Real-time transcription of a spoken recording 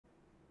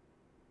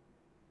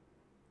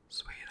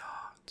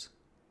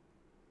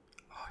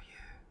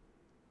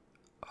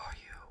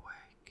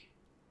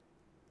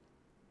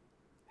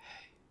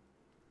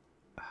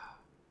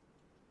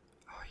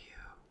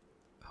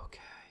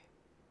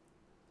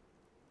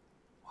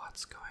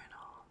What's going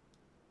on?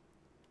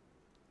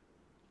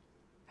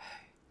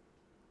 Hey,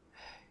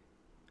 hey,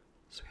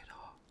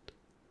 sweetheart.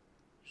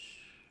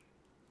 Shh,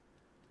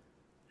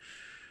 shh.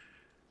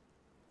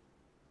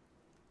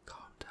 Calm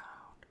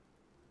down.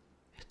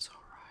 It's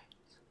alright.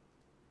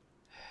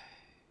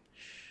 Hey,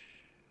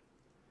 shh.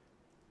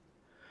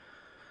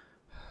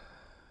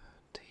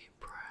 Deep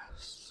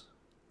breaths.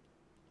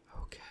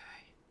 Okay.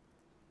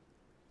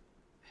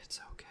 It's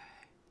okay.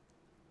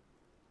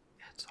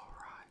 It's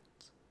alright.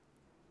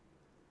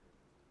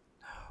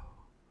 No,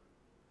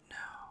 no.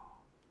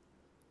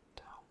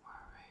 Don't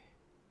worry.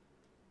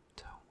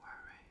 Don't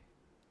worry.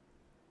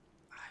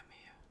 I'm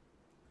here.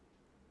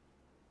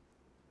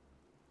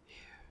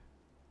 Here.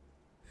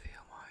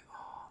 Feel my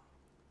arm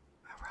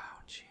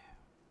around you.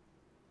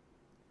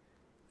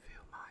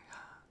 Feel my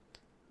hand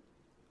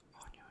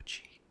on your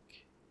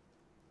cheek.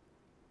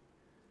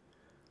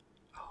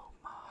 Oh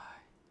my,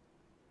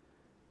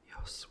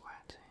 you're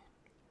sweating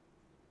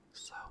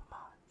so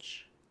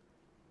much.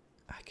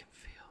 I can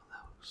feel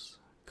those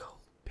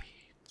cold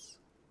beads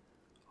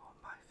on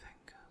my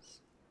fingers.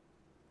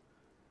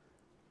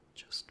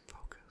 Just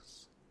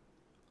focus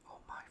on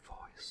my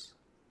voice.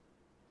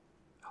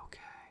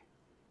 Okay,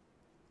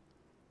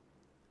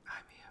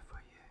 I'm here for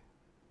you.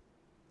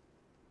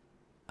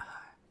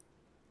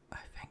 I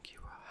think you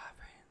were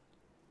having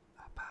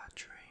a bad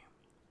dream,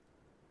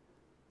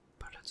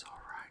 but it's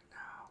alright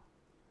now.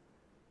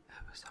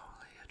 It was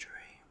only a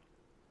dream.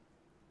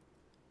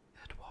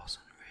 It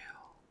wasn't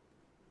real.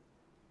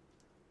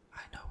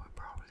 I know it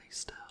probably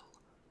still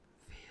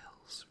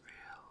feels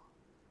real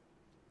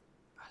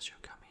as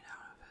you're coming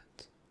out of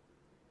it,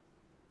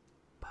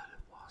 but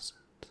it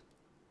wasn't.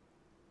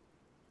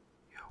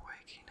 You're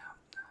waking up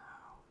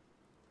now,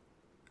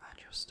 and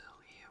you're still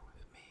here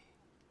with me,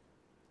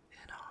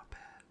 in our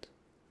bed.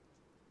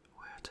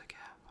 We're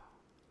together.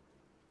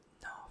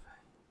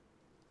 Nothing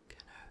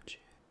can hurt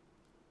you.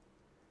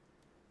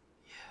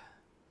 Yeah,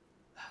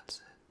 that's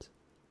it.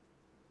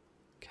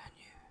 Can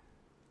you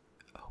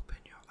open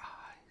your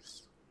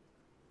eyes,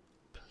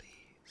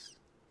 please?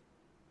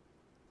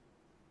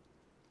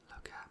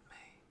 Look at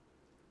me.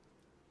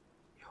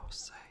 You're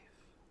safe.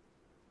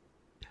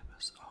 It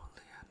was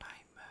only a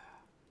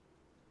nightmare.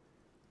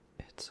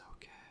 It's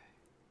okay.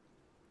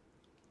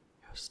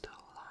 You're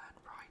still lying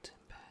right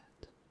in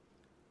bed,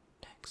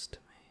 next to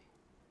me,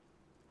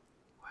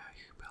 where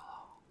you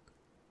belong,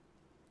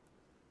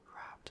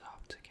 wrapped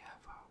up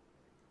together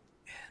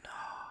in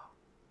our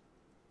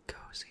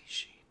cozy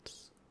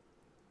sheets.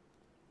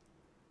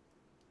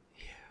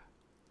 Here,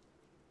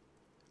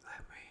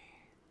 let me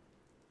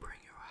bring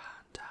your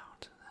hand down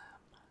to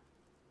them.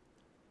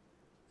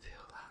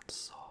 Feel that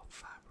soft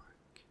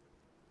fabric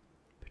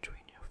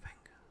between your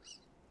fingers.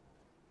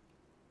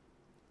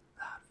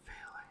 That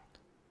feeling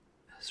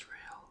is real.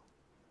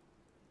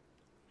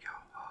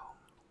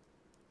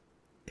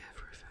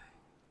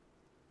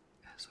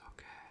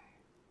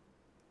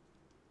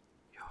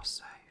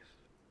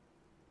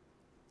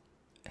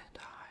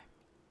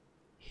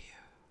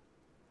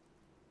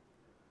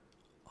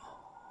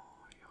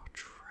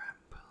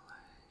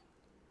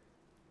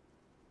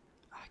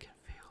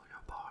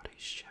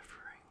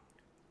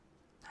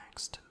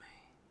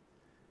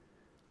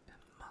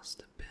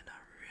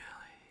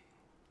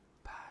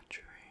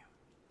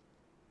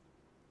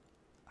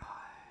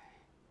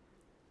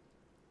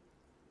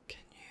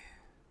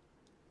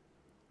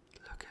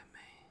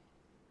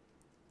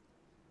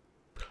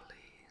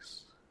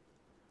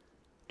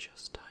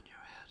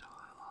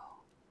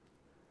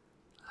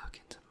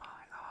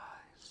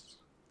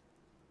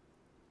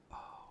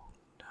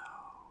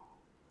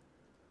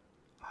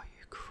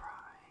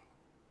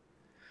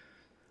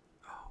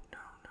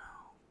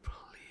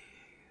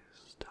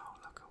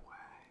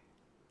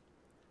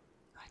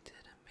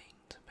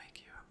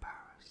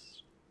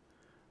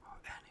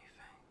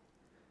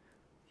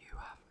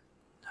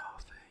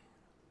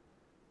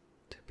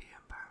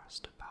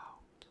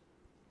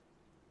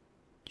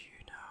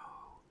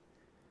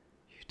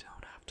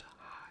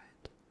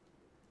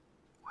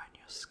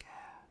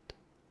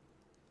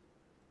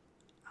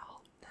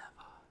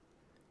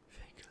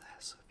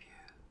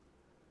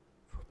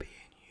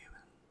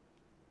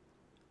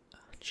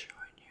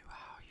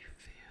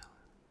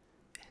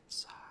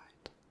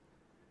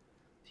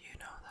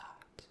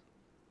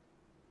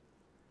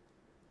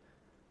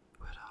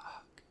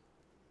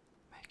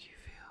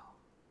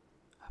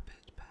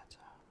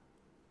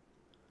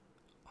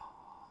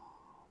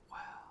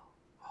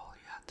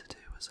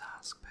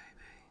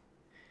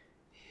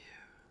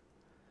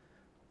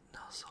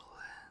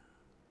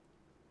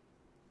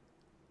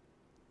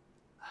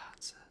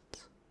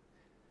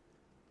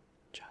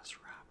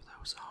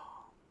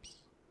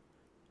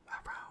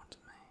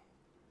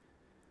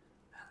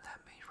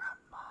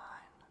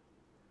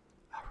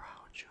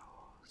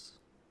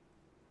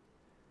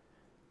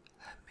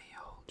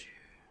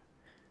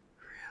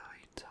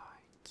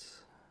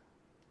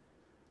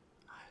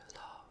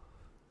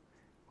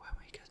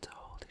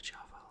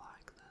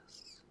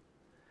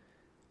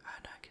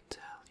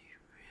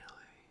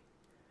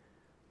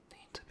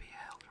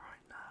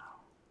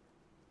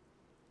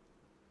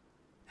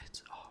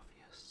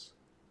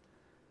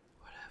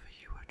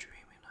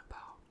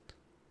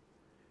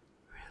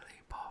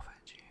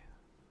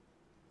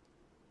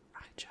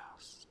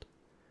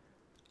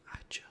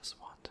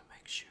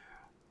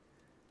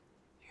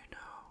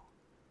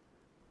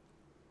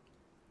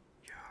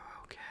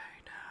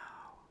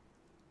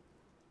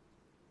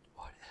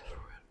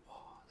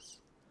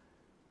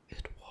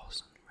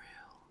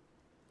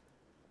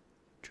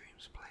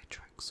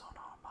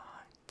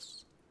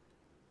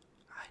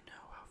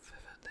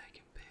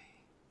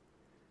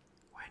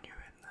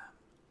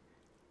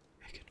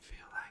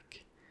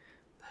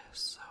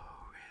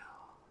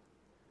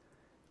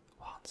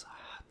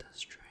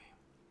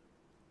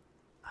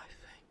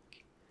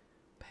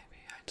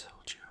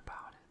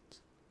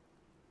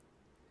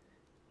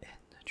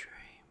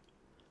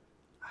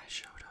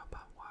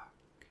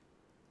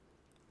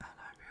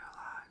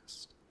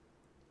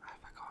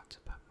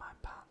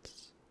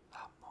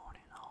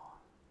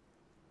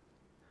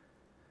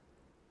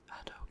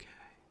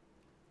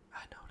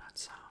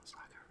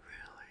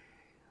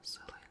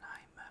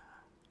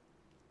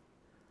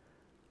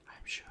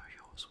 I'm sure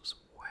yours was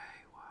way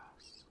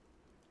worse.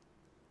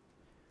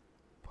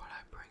 But I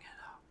bring it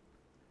up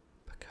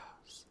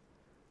because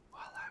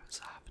while I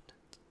was having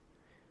it,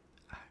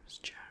 I was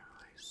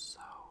generally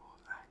so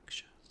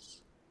anxious.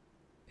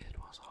 It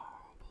was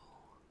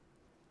horrible.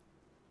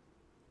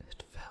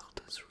 It felt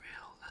as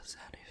real as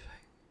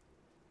anything.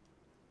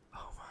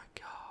 Oh my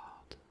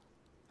god,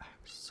 I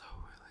was so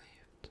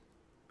relieved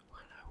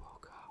when I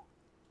woke up.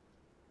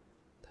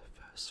 The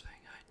first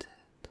thing I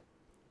did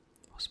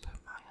was put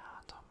my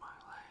hand on my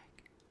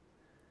leg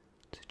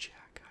to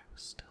check I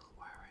was still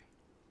wearing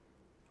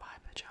my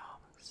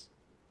pajamas.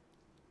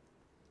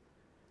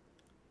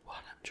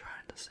 What I'm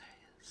trying to say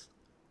is,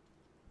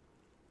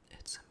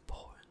 it's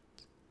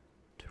important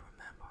to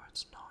remember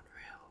it's not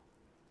real.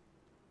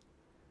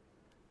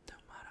 No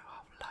matter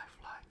how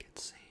lifelike it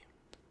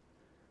seemed,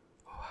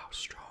 or how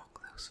strong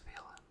those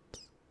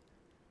feelings,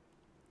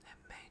 it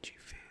made you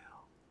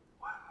feel,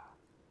 well,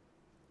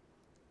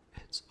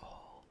 it's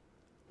all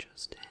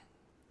just in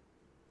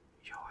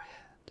your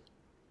head.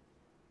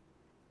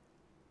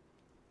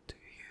 Do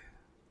you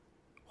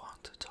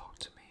want to talk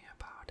to me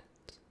about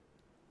it?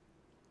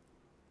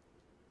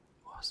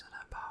 Was it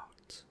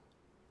about,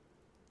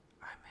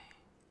 I mean,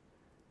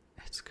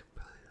 it's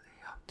completely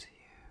up to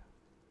you,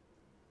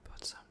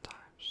 but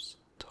sometimes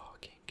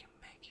talking can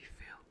make you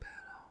feel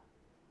better.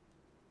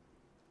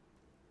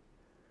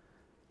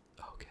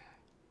 Okay,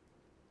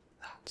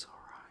 that's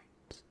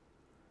alright.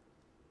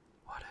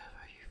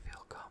 Whatever you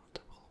feel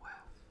comfortable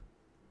with.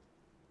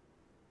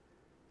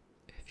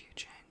 If you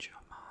change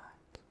your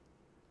mind,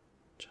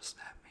 just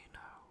let me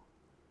know.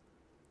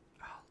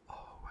 I'll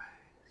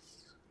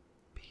always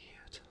be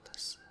here to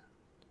listen.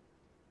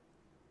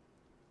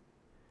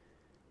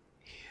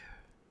 Here,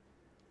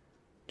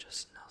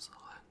 just nuzzle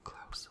in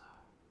closer.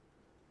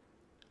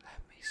 Let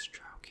me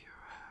stroke your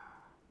hair.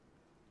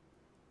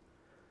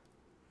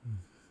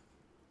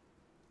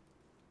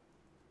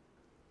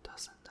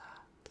 Doesn't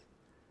that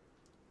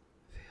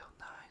feel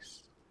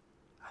nice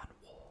and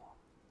warm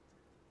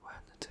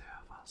when the two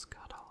of us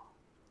cuddle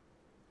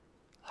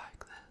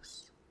like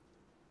this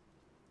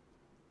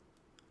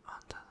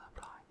under the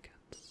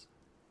blankets?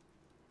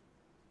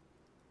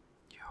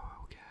 You're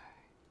okay.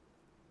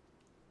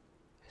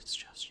 It's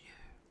just you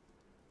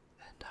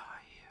and I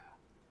here.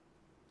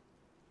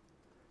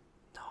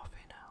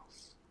 Nothing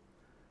else.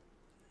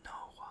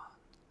 No one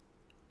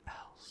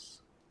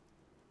else.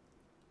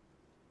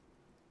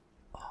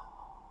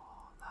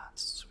 Oh,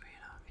 that's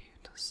sweet of you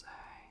to say.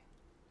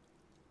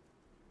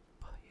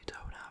 But you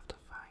don't have to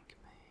thank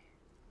me.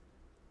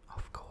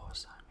 Of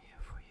course I'm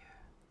here for you.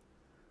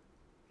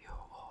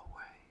 You're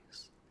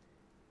always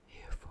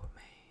here for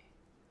me.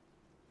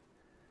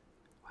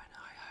 When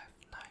I have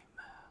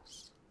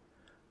nightmares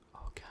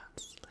or can't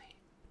sleep,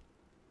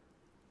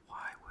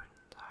 why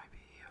wouldn't I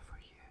be here for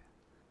you?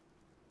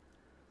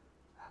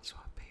 That's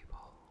what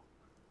people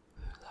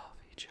who love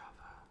each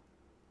other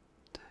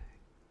do.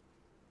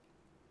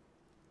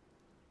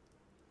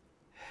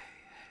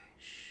 Hey,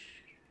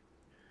 shh,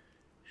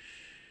 shh.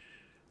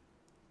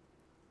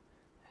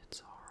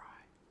 It's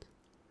alright.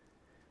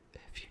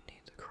 If you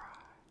need to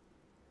cry,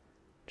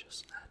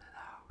 just let it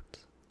out.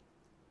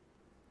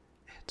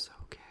 It's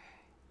okay.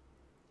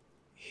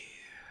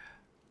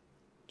 Here,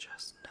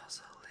 just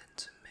nuzzle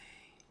into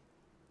me.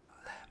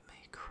 Let me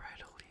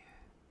cradle you.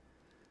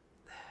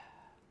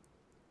 There.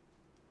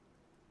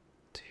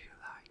 Do you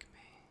like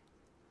me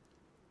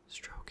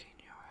stroking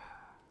your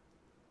hair?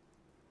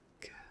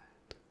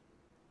 Good.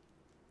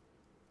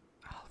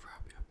 I'll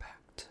rub your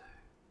back too.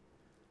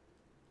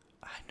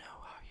 I know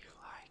how you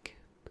like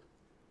it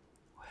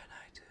when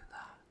I do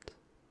that.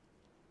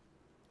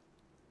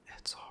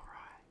 It's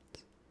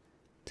alright.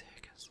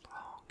 Take as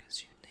long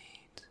as you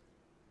need.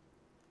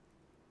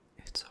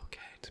 It's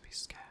okay to be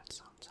scared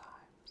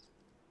sometimes.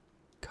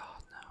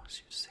 God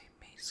knows you've seen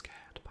me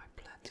scared by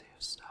plenty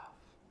of stuff.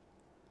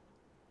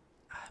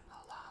 I'm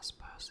the last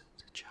person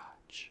to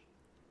judge.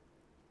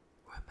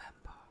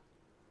 Remember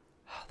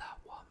how that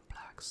one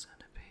black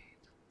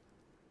centipede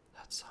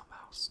that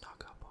somehow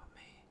snuck up on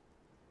me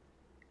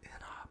in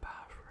our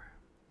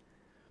bathroom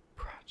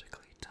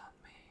practically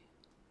turned me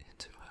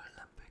into an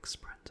Olympic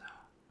sprinter?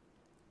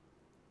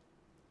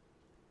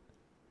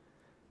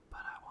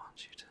 But I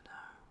want you to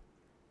know,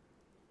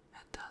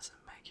 it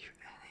doesn't make you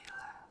any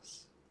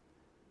less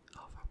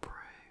of a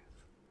brave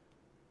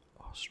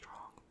or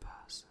strong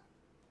person,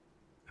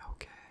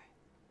 okay?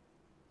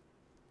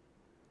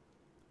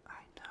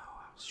 I know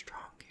how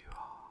strong you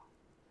are,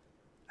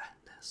 and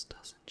this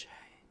doesn't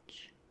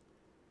change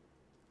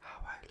how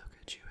I look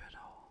at you at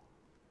all.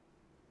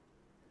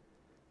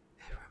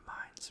 It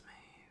reminds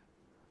me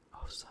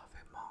of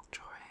something Mark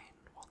Twain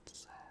once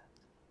said.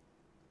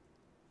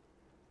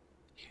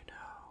 You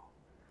know,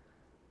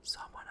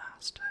 someone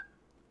asked him,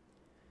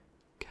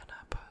 can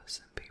a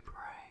person be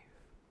brave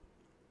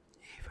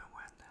even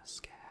when they're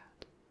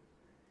scared?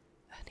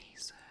 And he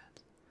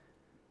said,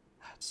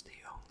 that's the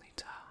only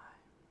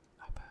time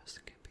a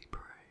person can be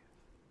brave.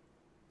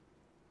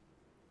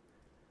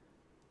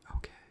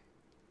 Okay,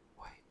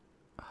 wait,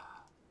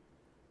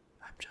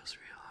 I'm just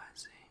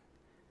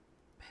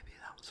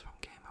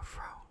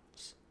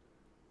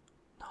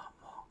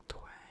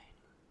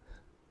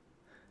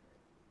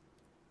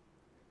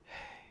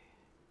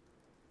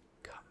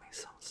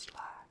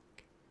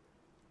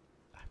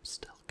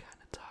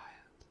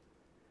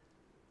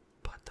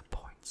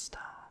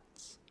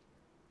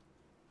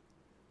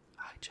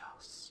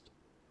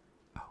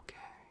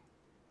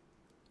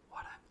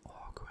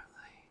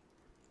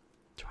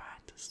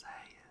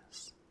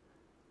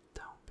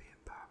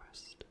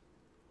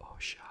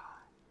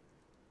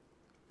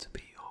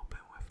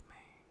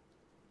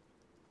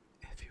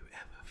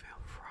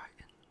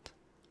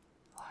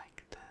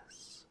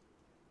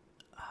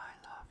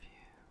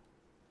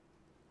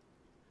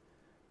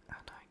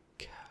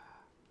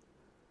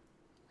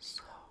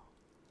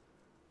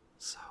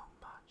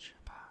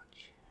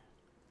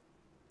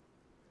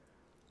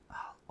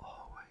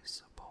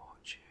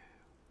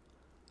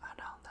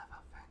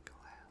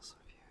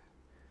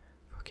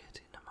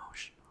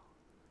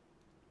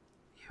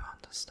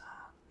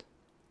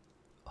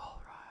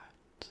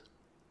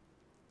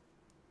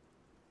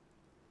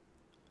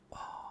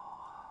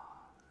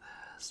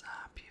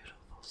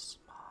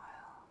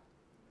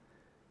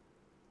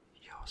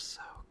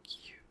so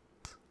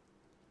cute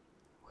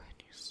when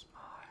you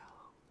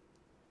smile.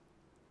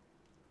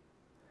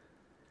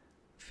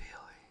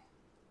 Feeling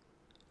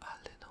a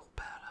little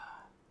better.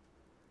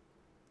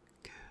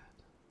 Good.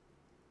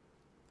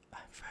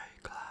 I'm very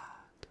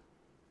glad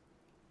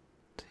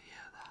to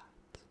hear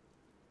that.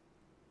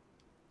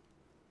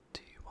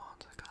 Do you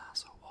want a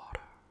glass of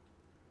water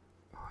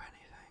or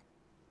anything?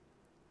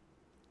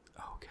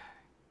 Okay.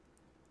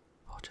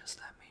 Well, just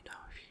let me know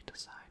if you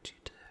decide you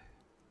do.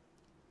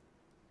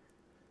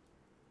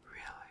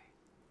 Really,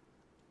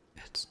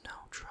 it's no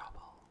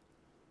trouble.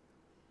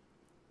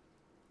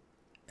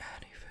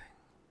 Anything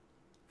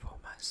for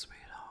my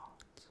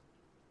sweetheart.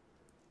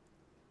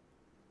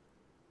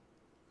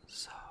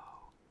 So,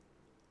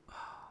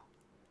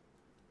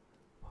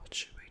 what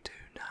should we do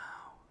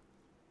now?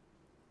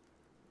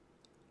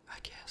 I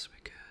guess we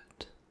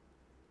could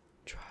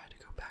try to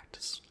go back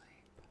to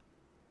sleep.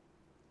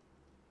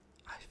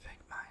 I think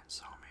my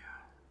insomnia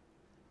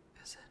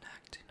isn't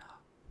acting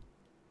up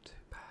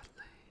too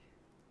badly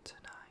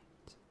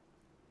tonight.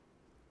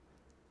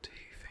 Do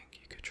you think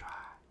you could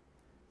try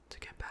to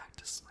get back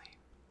to sleep?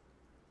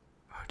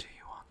 Or do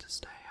you want to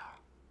stay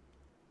up?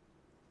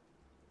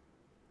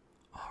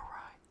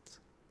 Alright,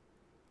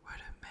 would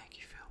it make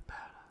you feel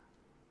better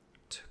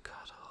to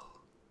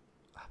cuddle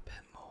a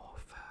bit more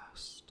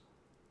first?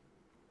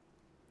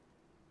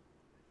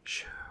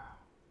 Sure,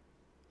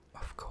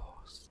 of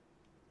course.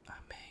 I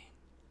mean,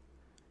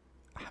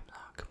 I'm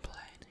not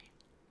complaining.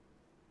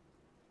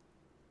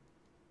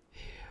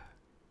 Here,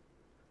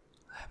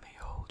 let me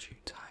hold you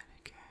tight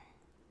again.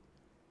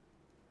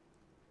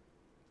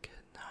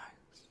 Get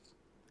nice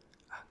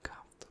and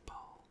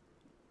comfortable.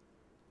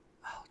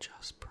 I'll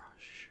just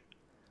brush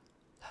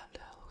that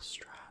little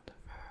strand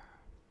of hair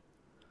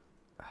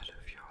out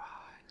of your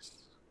eyes.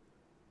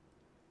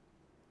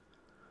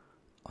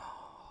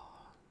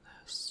 Oh,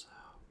 they're so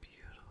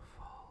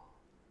beautiful.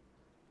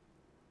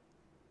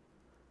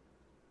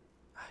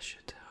 I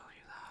should tell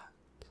you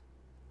that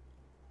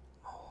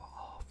more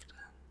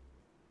often,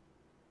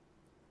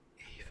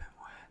 even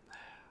when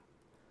they're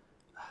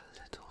a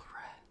little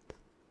red,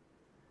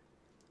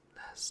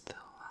 there's still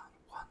that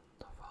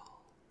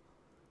wonderful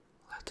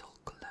little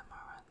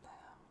glimmer in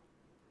them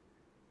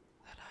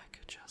that I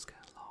could just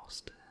get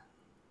lost in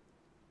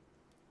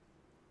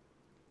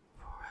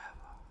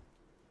forever.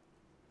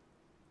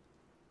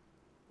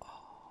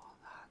 Oh,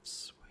 that's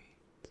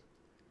sweet.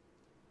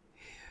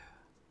 Here,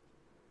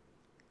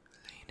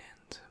 lean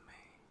into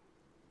me.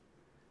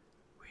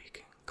 We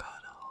can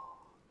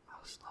cuddle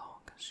as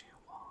long as you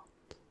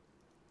want.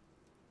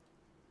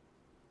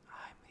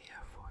 I'm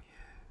here for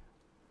you.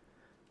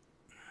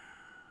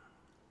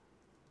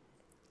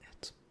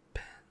 It's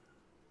been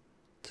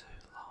too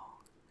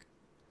long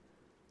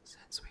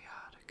since we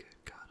had a good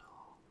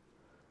cuddle.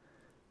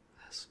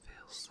 This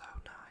feels so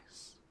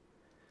nice.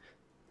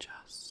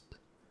 Just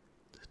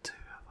the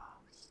two of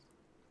us,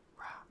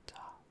 wrapped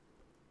up,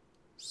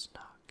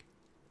 snug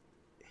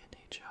in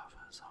each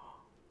other's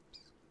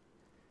arms,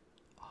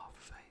 our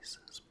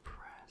faces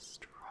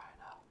pressed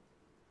right up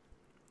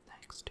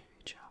next to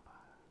each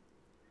other,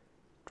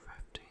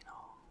 drifting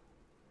off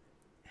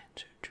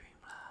into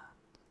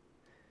dreamland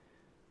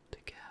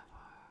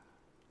together.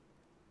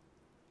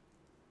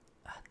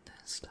 And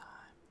this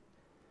time,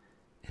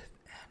 if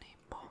any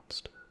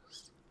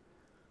monsters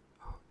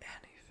or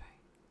anything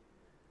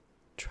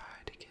try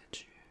to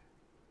get you,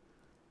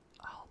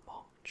 I'll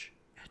march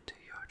into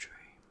your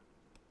dream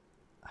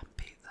and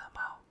beat them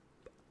up.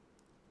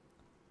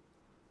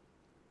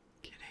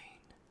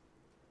 Getting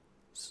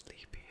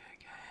sleepy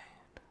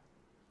again.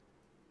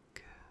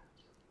 Good.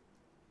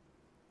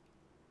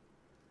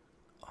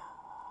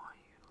 Oh,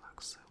 you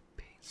look so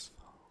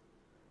peaceful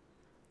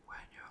when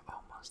you're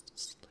almost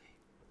asleep.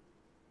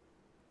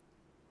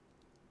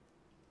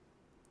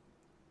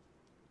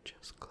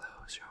 Just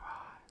close your eyes.